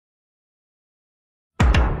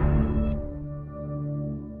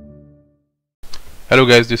Hello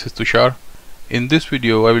guys, this is Tushar. In this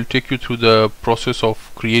video I will take you through the process of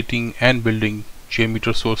creating and building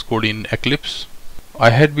JMeter source code in Eclipse.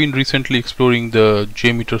 I had been recently exploring the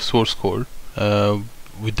JMeter source code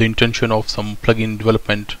with the intention of some plugin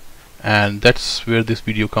development, and that's where this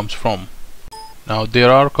video comes from. Now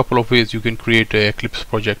there are a couple of ways you can create a Eclipse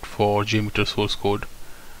project for JMeter source code.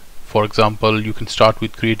 For example, you can start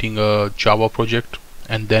with creating a Java project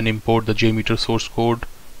and then import the JMeter source code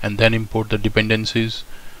and then import the dependencies,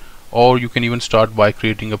 or you can even start by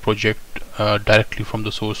creating a project directly from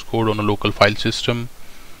the source code on a local file system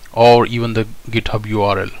or even the GitHub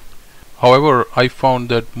URL. However, I found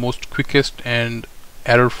that most quickest and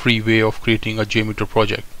error-free way of creating a JMeter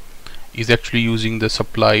project is actually using the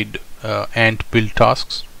supplied ANT build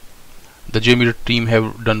tasks. The JMeter team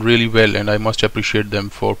have done really well, and I must appreciate them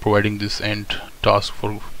for providing this ANT task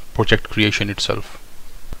for project creation itself.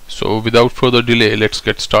 So without further delay, let's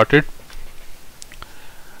get started.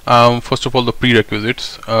 First of all, the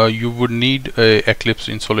prerequisites. You would need a Eclipse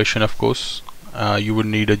installation, of course. You would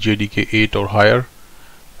need a JDK 8 or higher,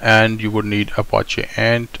 and you would need Apache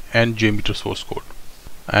ANT and JMeter source code.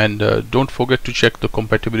 And don't forget to check the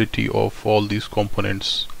compatibility of all these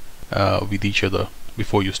components with each other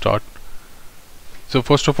before you start. So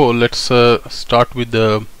first of all, let's start with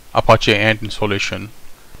the Apache ANT installation.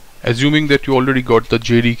 Assuming that you already got the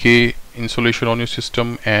JDK installation on your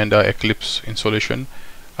system and Eclipse installation,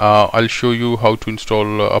 I'll show you how to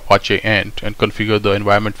install Apache ANT and configure the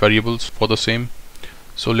environment variables for the same.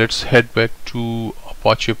 So let's head back to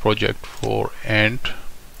Apache project for ANT.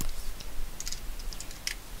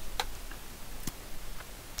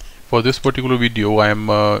 For this particular video, I am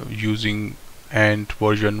using ANT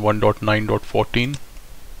version 1.9.14,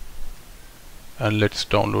 and let's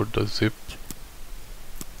download the zip.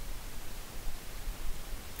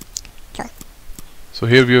 So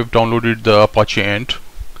here we have downloaded the Apache ANT.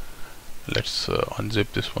 Let's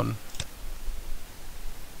unzip this one.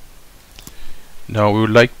 Now we would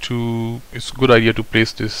like to, it's a good idea to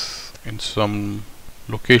place this in some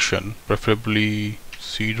location, preferably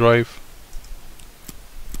C drive.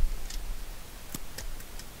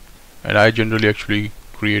 And I generally actually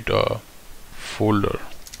create a folder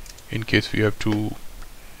in case we have to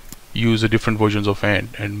use the different versions of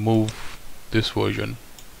ANT and move this version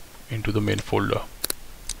into the main folder.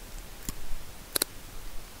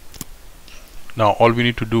 Now all we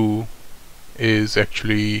need to do is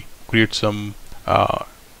actually create some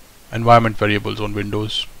environment variables on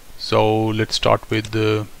Windows. So let's start with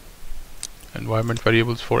the environment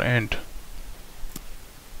variables for ANT.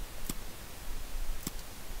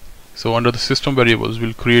 So under the system variables,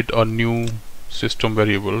 we'll create a new system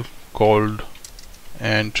variable called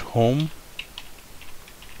ANT home.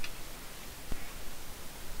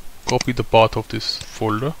 Copy the path of this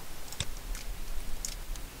folder.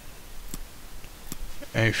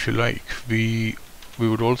 And if you like, we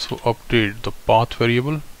would also update the path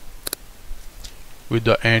variable with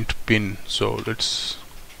the ANT pin. So let's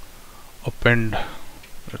append,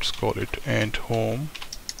 let's call it ANT home.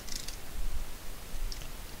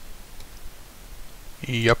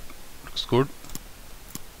 Yep, looks good.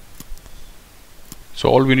 So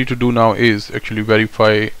all we need to do now is actually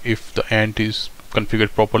verify if the ANT is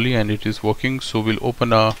configured properly and it is working. So we'll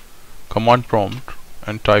open a command prompt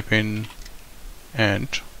and type in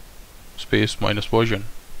ANT space minus version.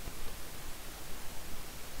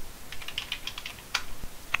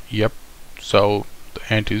 Yep, so the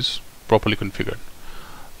ANT is properly configured.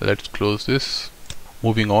 Let's close this.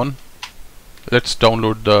 Moving on, let's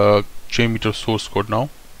download the JMeter source code now.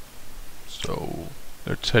 So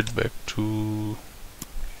let's head back to,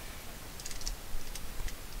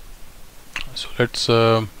 so let's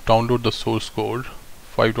download the source code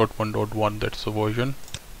 5.1.1, that's the version.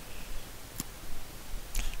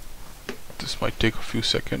 This might take a few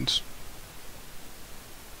seconds.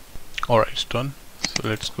 Alright, it's done. So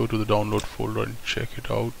let's go to the download folder and check it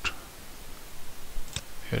out.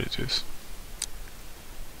 Here it is.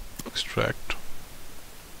 Extract.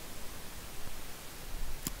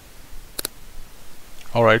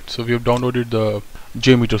 Alright, so we have downloaded the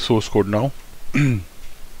JMeter source code now.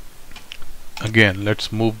 Again,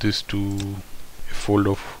 let's move this to a folder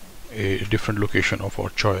of a different location of our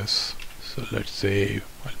choice. So let's say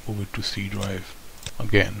I'll move it to C drive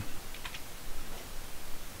again.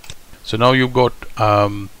 So now you've got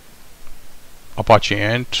Apache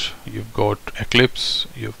ANT, you've got Eclipse,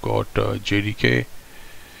 you've got JDK,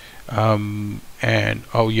 and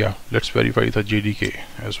oh yeah, let's verify the JDK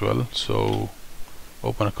as well. So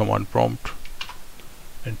open a command prompt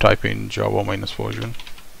and type in Java minus version.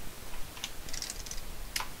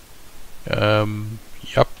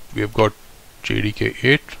 Yep, we have got JDK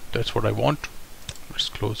 8, that's what I want. Let's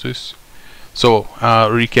close this. So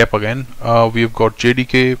recap again, we've got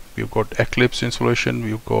JDK, we've got Eclipse installation,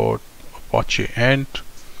 we've got Apache ANT.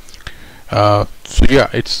 So yeah,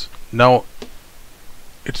 it's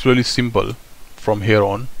really simple from here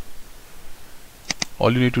on.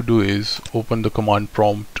 All you need to do is open the command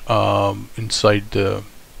prompt inside the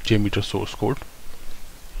JMeter source code.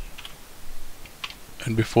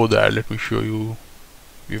 And before that, let me show you,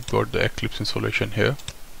 we've got the Eclipse installation here.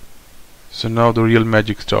 So now the real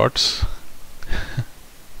magic starts.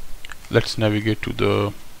 Let's navigate to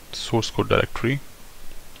the source code directory.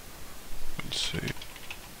 Let's see.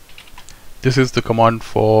 This is the command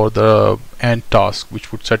for the ANT task,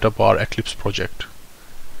 which would set up our Eclipse project.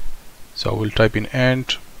 So we'll type in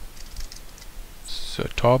ANT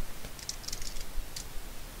setup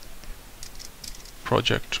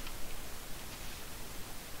project.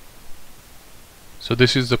 So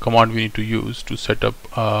this is the command we need to use to set up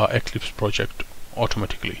Eclipse project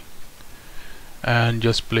automatically. And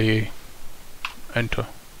just play enter.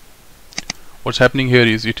 What's happening here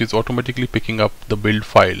is it is automatically picking up the build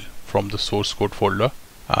file from the source code folder,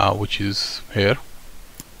 which is here,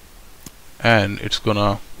 and it's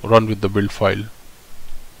gonna run with the build file.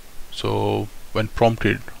 So when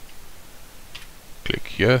prompted,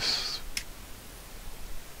 click yes,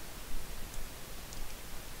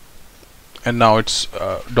 and now it's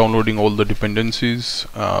downloading all the dependencies,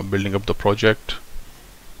 building up the project.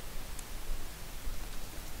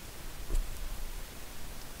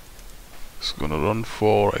 It's gonna run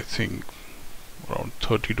for, I think, around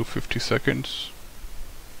 30 to 50 seconds,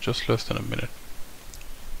 just less than a minute.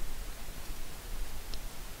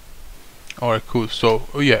 Alright, cool. So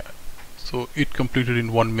yeah, so it completed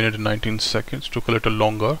in 1 minute and 19 seconds, took a little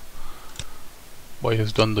longer, but it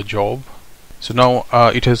has done the job. So now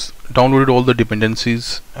it has downloaded all the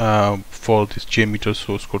dependencies for this JMeter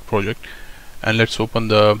source code project, and let's open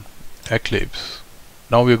the Eclipse.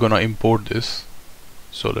 Now we're gonna import this.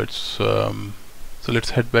 So let's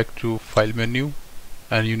head back to file menu,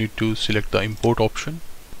 and you need to select the import option.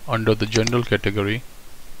 Under the general category,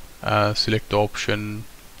 select the option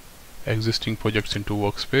existing projects into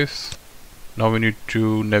workspace. Now we need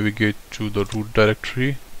to navigate to the root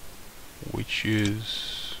directory, which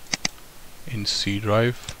is in C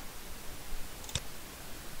drive.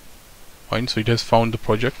 Fine, so it has found the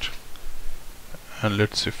project, and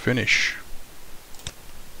let's say finish.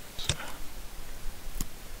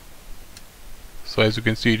 So as you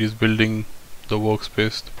can see, it is building the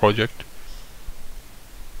workspace, the project,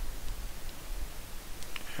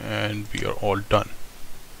 and we are all done.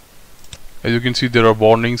 As you can see, there are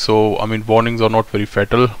warnings. So I mean, warnings are not very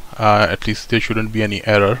fatal, at least there shouldn't be any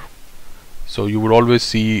error. So you would always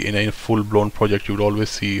see in a full-blown project, you would always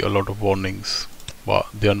see a lot of warnings, but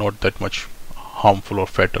they are not that much harmful or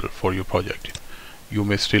fatal for your project. You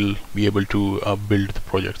may still be able to build the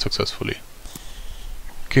project successfully.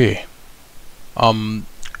 Okay.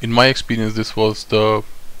 In my experience, this was the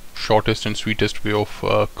shortest and sweetest way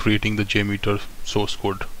of creating the JMeter source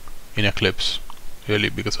code in Eclipse, really,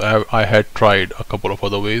 because I had tried a couple of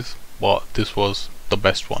other ways, but this was the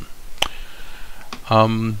best one.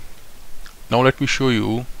 Now let me show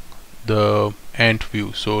you the ANT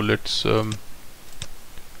view. So let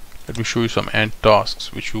me show you some ANT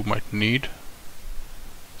tasks which you might need.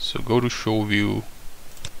 So go to show view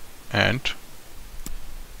ANT.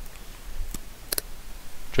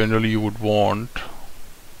 Generally you would want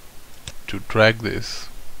to drag this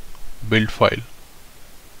build file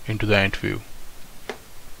into the ANT view,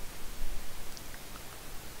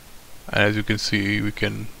 and as you can see, we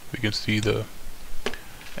can see the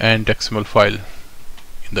ANT XML file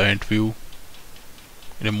in the ANT view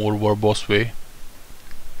in a more verbose way.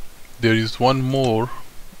 There is one more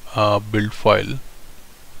build file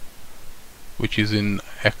which is in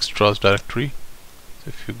extras directory. So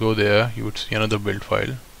if you go there, you would see another build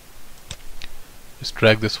file. Just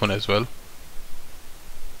drag this one as well,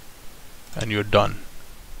 and you're done.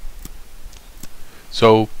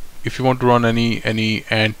 So if you want to run any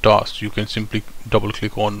ANT tasks, you can simply double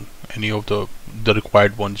click on any of the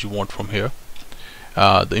required ones you want from here.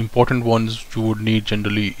 The important ones you would need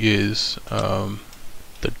generally is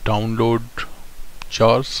the download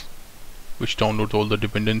jars, which downloads all the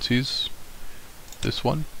dependencies. This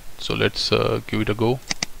one. So let's give it a go.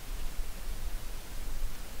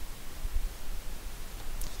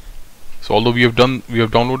 So although we have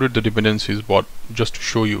downloaded the dependencies, but just to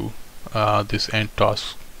show you this ANT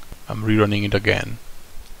task, I'm rerunning it again.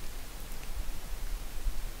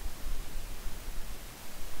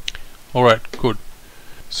 Alright, good.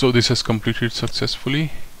 So this has completed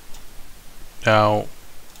successfully. Now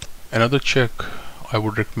Another check I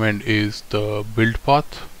would recommend is the build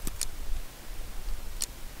path.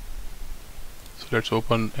 So let's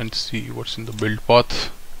open and see what's in the build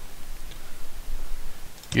path.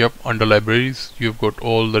 Yep, under libraries you've got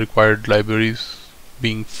all the required libraries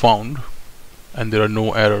being found and there are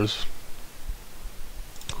no errors.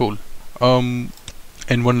 Cool. And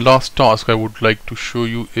one last task I would like to show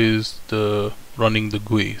you is the running the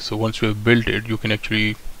GUI. So once you have built it, you can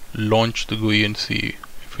actually launch the GUI and see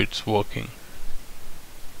if it's working.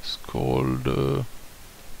 It's called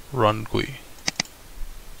run GUI.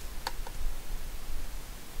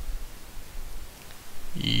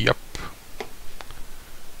 Yep,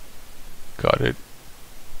 got it.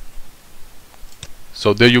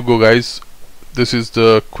 So there you go, guys. This is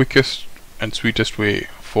the quickest and sweetest way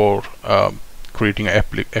for creating an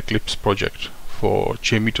Eclipse project for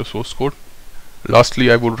JMeter source code. Lastly,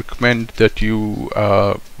 I would recommend that you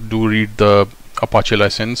do read the Apache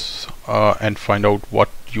license and find out what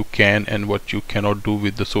you can and what you cannot do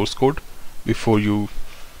with the source code before you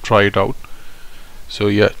try it out. So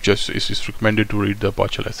yeah, it's recommended to read the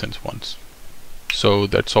Apache license once. So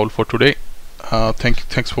that's all for today.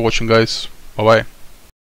 Thanks for watching, guys. Bye bye.